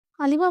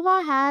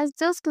Alibaba has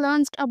just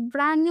launched a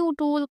brand new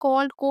tool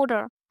called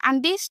Coder,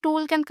 and this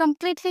tool can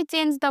completely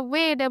change the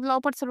way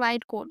developers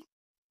write code.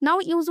 Now,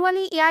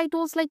 usually AI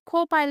tools like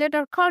Copilot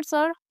or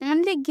Cursor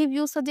only give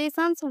you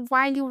suggestions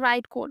while you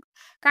write code,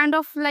 kind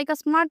of like a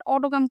smart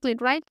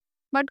autocomplete, right?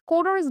 But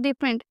Coder is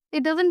different.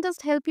 It doesn't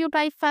just help you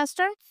type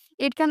faster,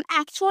 it can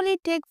actually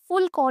take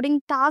full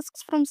coding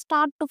tasks from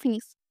start to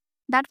finish.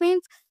 That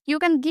means you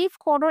can give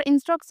Coder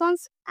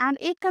instructions and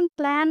it can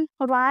plan,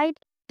 write,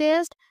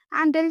 test,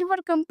 and deliver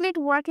complete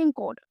working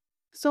code.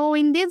 So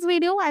in this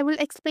video, I will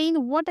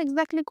explain what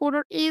exactly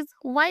Coder is,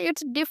 why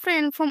it's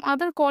different from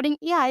other coding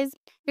AIs,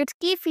 its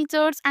key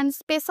features and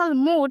special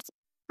modes,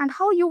 and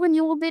how you can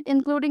use it,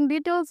 including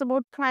details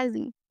about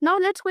pricing. Now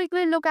let's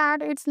quickly look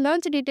at its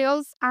launch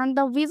details and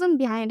the vision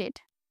behind it.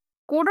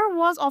 Coder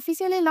was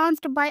officially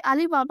launched by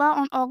Alibaba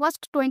on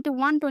August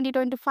 21,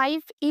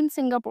 2025 in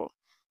Singapore.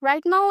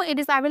 Right now, it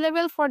is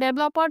available for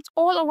developers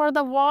all over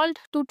the world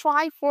to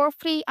try for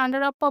free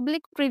under a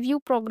public preview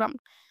program.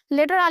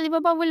 Later,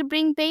 Alibaba will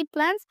bring paid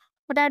plans,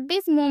 but at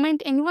this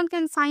moment, anyone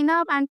can sign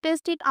up and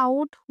test it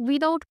out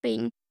without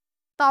paying.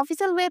 The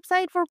official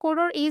website for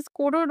Coder is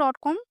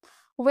coder.com,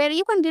 where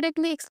you can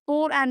directly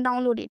explore and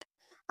download it.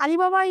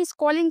 Alibaba is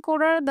calling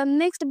Coder the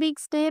next big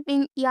step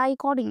in AI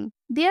coding.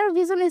 Their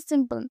vision is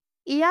simple.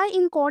 AI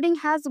in coding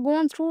has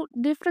gone through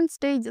different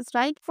stages,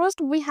 right? First,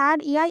 we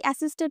had AI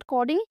assisted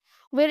coding,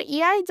 where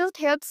AI just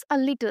helps a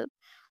little,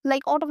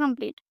 like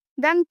autocomplete.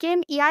 Then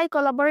came AI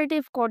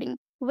collaborative coding,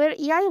 where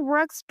AI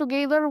works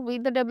together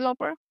with the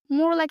developer,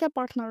 more like a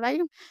partner,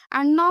 right?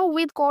 And now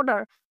with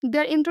Coder,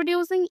 they're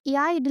introducing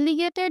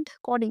AI-delegated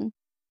coding,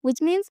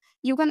 which means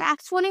you can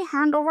actually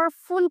hand over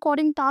full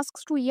coding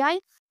tasks to AI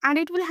and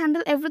it will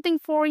handle everything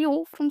for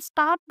you from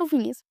start to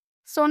finish.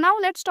 So now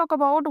let's talk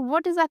about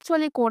what is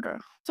actually Coder.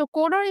 So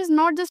Coder is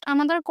not just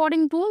another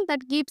coding tool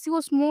that gives you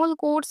small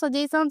code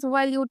suggestions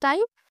while you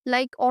type,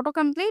 like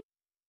autocomplete.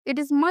 It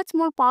is much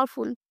more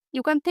powerful.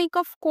 You can think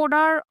of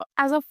Coder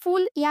as a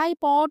full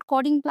AI-powered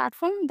coding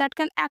platform that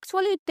can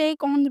actually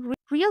take on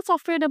real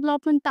software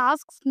development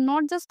tasks,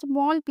 not just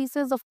small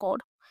pieces of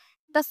code.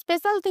 The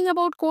special thing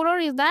about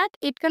Coder is that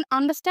it can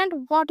understand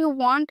what you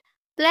want,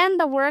 plan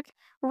the work,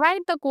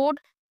 write the code,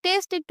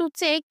 test it to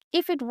check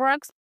if it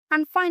works,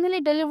 and finally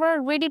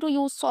deliver ready to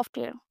use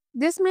software.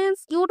 This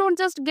means you don't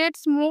just get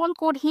small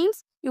code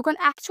hints, you can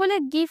actually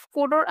give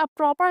Coder a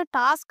proper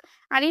task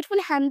and it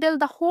will handle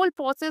the whole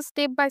process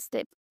step by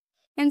step.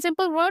 In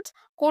simple words,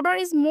 Coder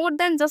is more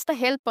than just a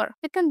helper.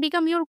 It can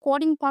become your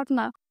coding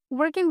partner,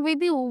 working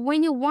with you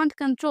when you want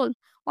control,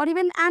 or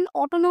even an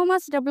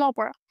autonomous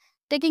developer,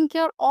 taking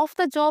care of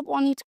the job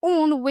on its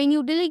own when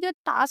you delegate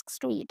tasks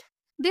to it.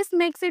 This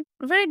makes it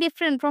very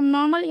different from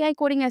normal AI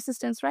coding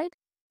assistants, right?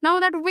 Now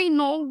that we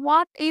know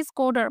what is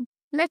Coder,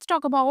 let's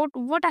talk about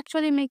what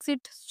actually makes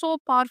it so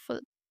powerful.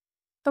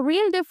 The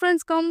real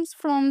difference comes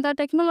from the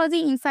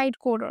technology inside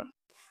Coder.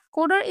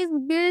 Coder is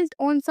built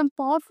on some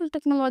powerful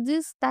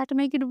technologies that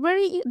make it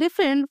very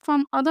different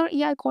from other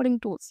AI coding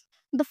tools.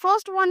 The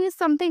first one is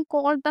something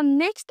called the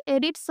Next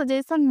Edit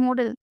Suggestion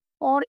Model,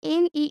 or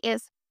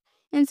NES.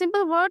 In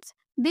simple words,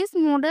 this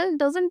model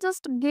doesn't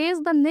just guess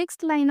the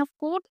next line of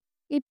code,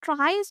 it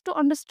tries to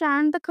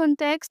understand the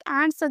context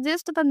and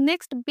suggest the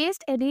next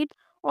best edit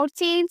or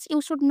change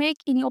you should make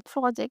in your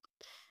project.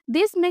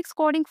 This makes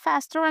coding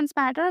faster and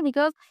smarter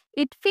because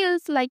it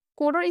feels like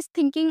Coder is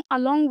thinking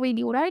along with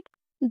you, right?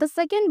 The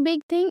second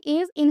big thing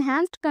is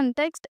enhanced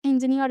context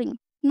engineering.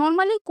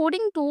 Normally,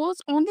 coding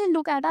tools only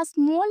look at a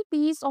small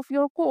piece of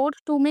your code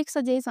to make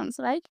suggestions,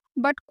 right?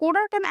 But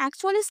Coder can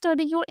actually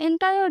study your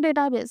entire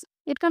database.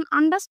 It can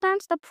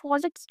understand the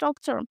project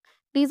structure,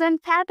 design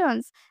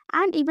patterns,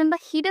 and even the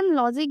hidden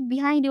logic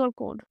behind your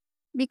code.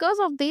 Because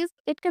of this,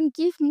 it can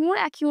give more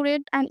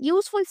accurate and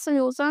useful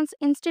solutions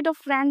instead of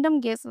random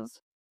guesses.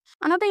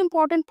 Another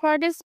important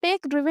part is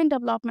spec-driven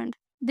development.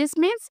 This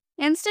means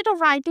instead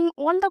of writing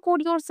all the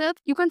code yourself,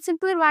 you can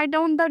simply write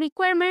down the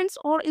requirements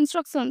or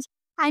instructions,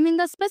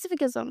 the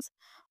specifications.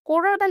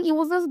 Coder then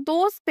uses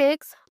those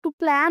specs to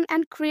plan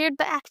and create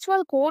the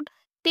actual code,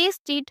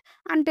 test it,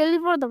 and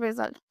deliver the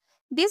result.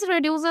 This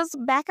reduces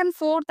back and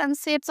forth and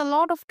saves a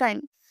lot of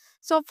time.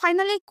 So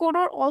finally,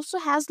 Coder also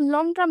has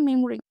long-term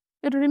memory.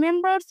 It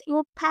remembers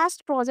your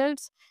past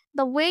projects,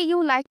 the way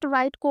you like to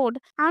write code,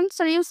 and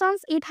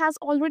solutions it has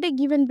already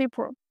given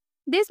before.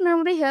 This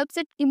memory helps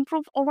it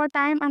improve over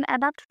time and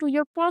adapt to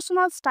your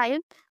personal style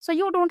so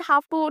you don't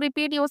have to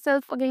repeat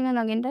yourself again and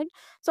again, right?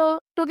 So,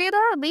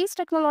 together, these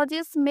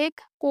technologies make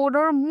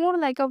Coder more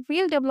like a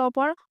real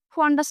developer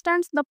who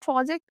understands the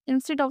project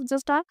instead of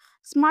just a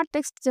smart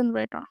text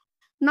generator.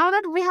 Now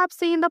that we have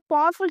seen the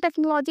powerful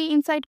technology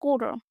inside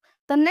Coder,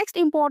 the next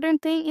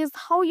important thing is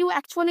how you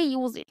actually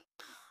use it.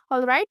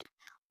 Alright,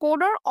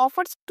 Coder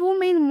offers two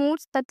main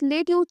modes that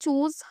let you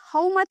choose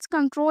how much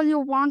control you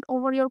want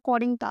over your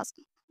coding task.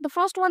 The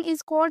first one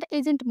is called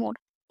Agent Mode.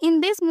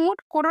 In this mode,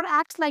 Coder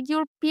acts like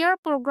your peer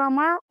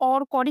programmer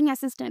or coding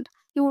assistant.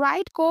 You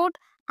write code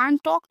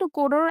and talk to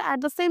Coder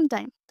at the same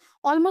time,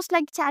 almost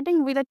like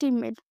chatting with a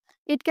teammate.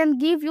 It can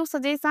give you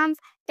suggestions,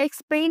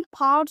 explain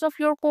parts of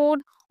your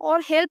code,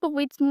 or help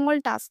with small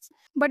tasks.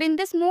 But in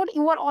this mode,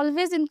 you are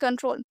always in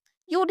control.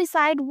 You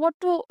decide what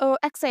to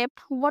accept,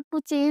 what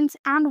to change,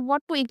 and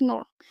what to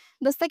ignore.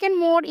 The second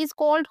mode is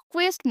called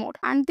Quest mode,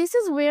 and this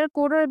is where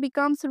Coder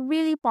becomes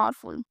really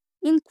powerful.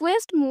 In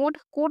Quest mode,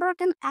 Coder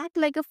can act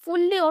like a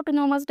fully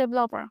autonomous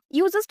developer.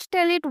 You just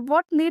tell it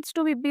what needs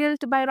to be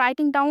built by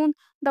writing down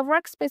the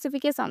work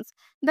specifications.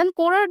 Then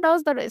Coder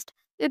does the rest.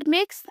 It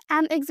makes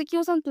an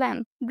execution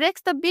plan,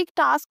 breaks the big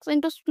tasks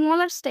into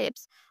smaller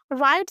steps,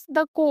 writes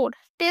the code,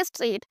 tests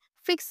it,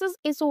 fixes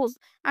issues,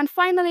 and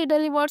finally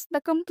delivers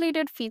the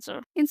completed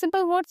feature. In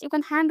simple words, you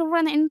can hand over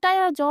an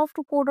entire job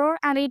to Coder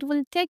and it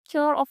will take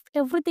care of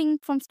everything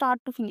from start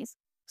to finish.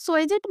 So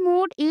edit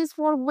mode is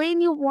for when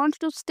you want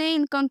to stay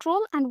in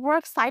control and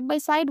work side by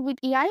side with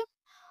AI,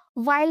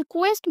 while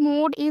quest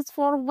mode is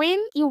for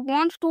when you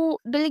want to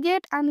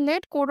delegate and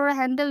let Coder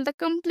handle the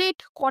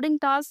complete coding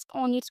task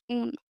on its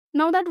own.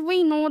 Now that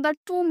we know the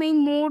two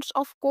main modes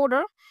of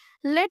Coder,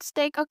 let's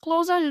take a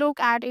closer look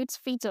at its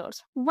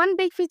features. One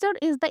big feature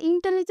is the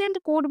intelligent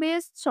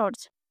codebase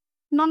search.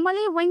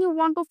 Normally, when you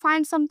want to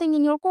find something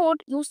in your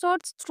code, you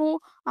search through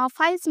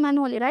files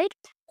manually, right?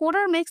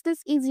 Coder makes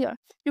this easier.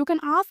 You can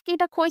ask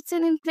it a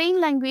question in plain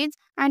language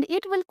and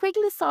it will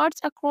quickly search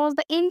across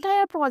the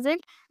entire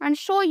project and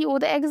show you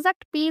the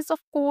exact piece of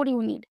code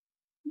you need.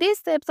 This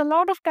saves a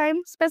lot of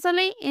time,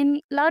 especially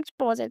in large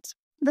projects.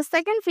 The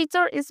second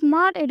feature is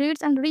smart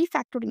edits and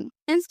refactoring.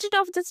 Instead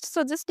of just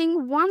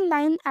suggesting one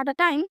line at a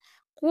time,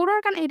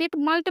 Coder can edit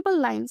multiple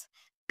lines,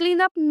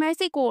 clean up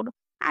messy code,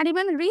 and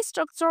even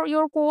restructure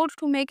your code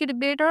to make it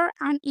better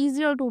and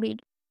easier to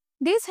read.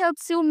 This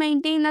helps you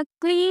maintain a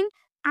clean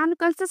and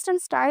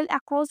consistent style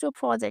across your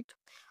project.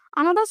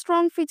 Another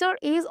strong feature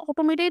is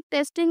automated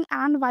testing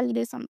and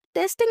validation.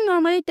 Testing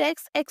normally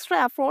takes extra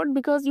effort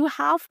because you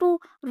have to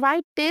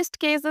write test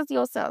cases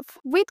yourself.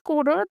 With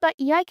Coder, the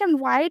AI can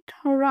write,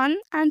 run,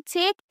 and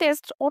check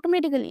tests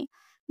automatically.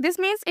 This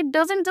means it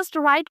doesn't just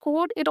write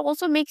code, it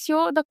also makes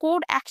sure the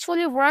code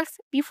actually works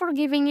before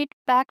giving it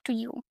back to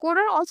you.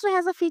 Coder also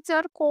has a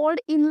feature called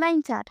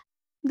inline chat.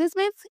 This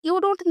means you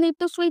don't need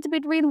to switch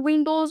between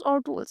windows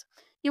or tools.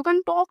 You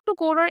can talk to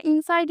Coder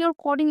inside your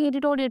coding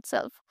editor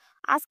itself,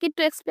 ask it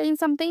to explain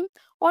something,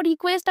 or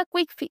request a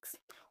quick fix,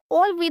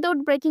 all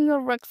without breaking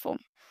your workflow.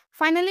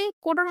 Finally,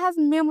 Coder has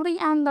memory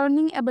and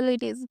learning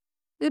abilities.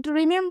 It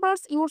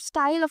remembers your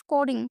style of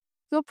coding,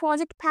 your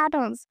project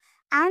patterns,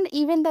 and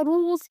even the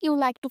rules you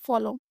like to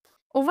follow.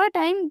 Over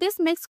time, this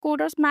makes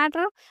Coder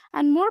smarter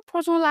and more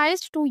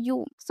personalized to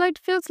you. So it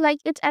feels like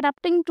it's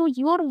adapting to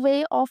your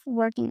way of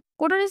working.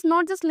 Coder is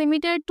not just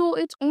limited to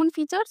its own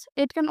features,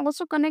 it can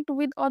also connect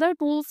with other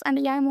tools and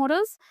AI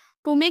models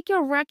to make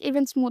your work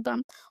even smoother.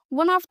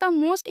 One of the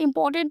most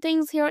important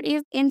things here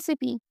is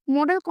MCP,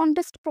 Model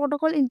Context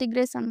Protocol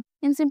Integration.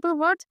 In simple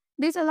words,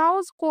 this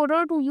allows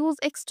Coder to use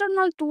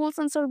external tools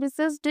and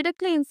services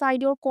directly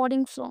inside your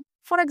coding flow.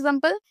 For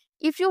example,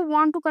 if you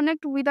want to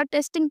connect with a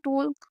testing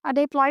tool, a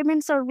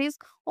deployment service,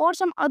 or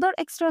some other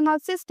external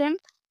system,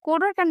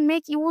 Coder can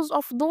make use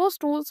of those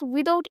tools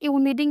without you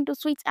needing to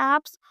switch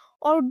apps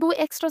or do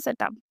extra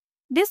setup.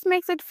 This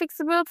makes it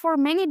flexible for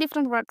many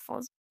different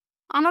workflows.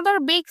 Another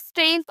big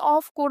strength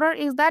of Coder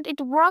is that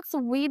it works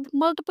with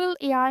multiple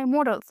AI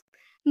models,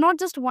 not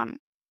just one.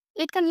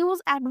 It can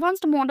use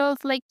advanced models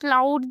like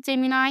Cloud,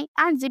 Gemini,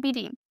 and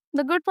GPT.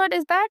 The good part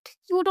is that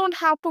you don't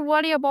have to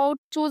worry about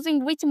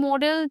choosing which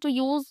model to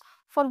use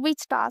for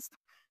which task.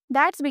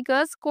 That's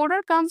because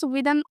Coder comes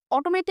with an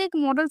automatic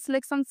model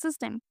selection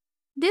system.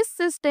 This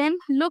system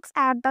looks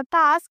at the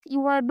task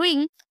you are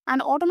doing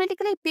and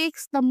automatically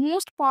picks the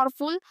most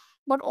powerful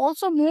but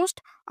also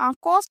most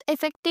cost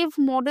effective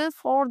model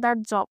for that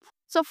job.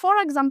 So,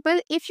 for example,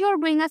 if you are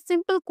doing a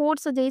simple code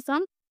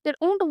suggestion, it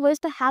won't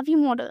waste a heavy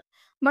model.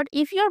 But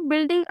if you are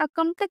building a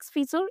complex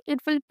feature, it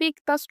will pick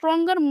the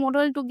stronger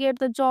model to get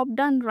the job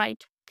done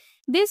right.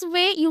 This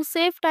way, you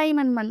save time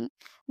and money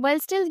while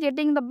still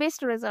getting the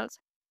best results.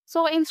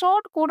 So, in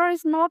short, Coder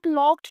is not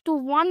locked to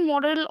one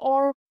model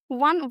or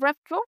one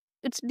workflow.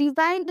 It's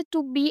designed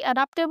to be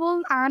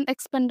adaptable and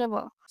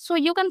expandable. So,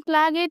 you can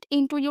plug it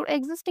into your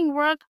existing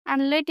work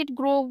and let it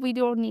grow with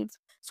your needs.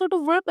 So,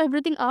 to wrap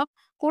everything up,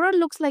 Coder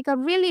looks like a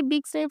really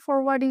big step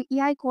forward in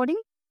AI coding.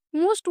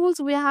 Most tools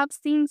we have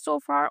seen so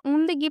far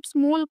only give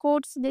small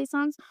code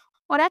suggestions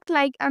or act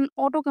like an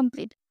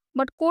autocomplete.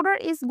 But Coder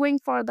is going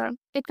further.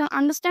 It can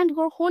understand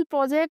your whole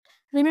project,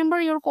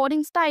 remember your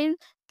coding style,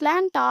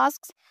 plan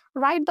tasks,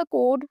 write the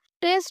code,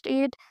 test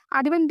it,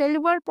 and even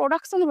deliver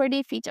production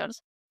ready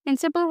features. In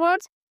simple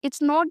words,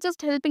 it's not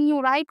just helping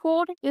you write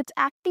code, it's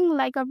acting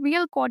like a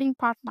real coding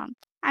partner.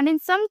 And in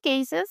some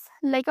cases,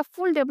 like a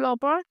full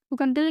developer, you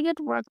can delegate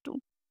work to.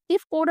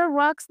 If Coder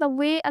works the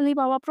way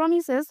Alibaba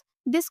promises,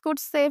 this could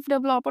save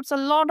developers a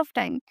lot of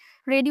time,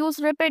 reduce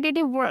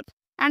repetitive work,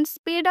 and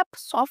speed up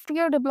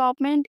software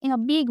development in a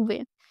big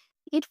way.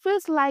 It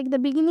feels like the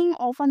beginning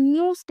of a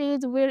new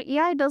stage where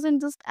AI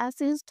doesn't just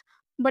assist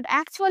but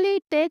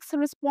actually takes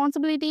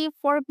responsibility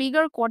for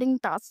bigger coding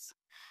tasks.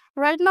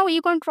 Right now,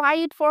 you can try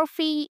it for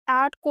free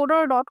at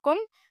coder.com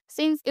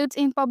since it's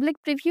in public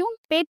preview.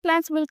 Paid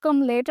plans will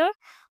come later,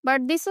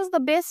 but this is the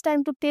best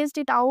time to test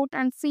it out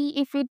and see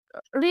if it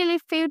really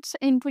fits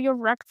into your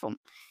platform.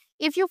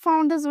 If you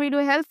found this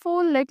video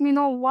helpful, let me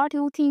know what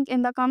you think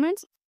in the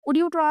comments. Would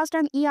you trust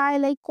an AI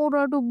like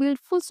Coder to build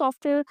full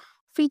software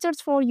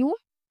features for you?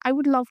 I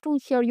would love to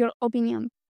hear your opinion.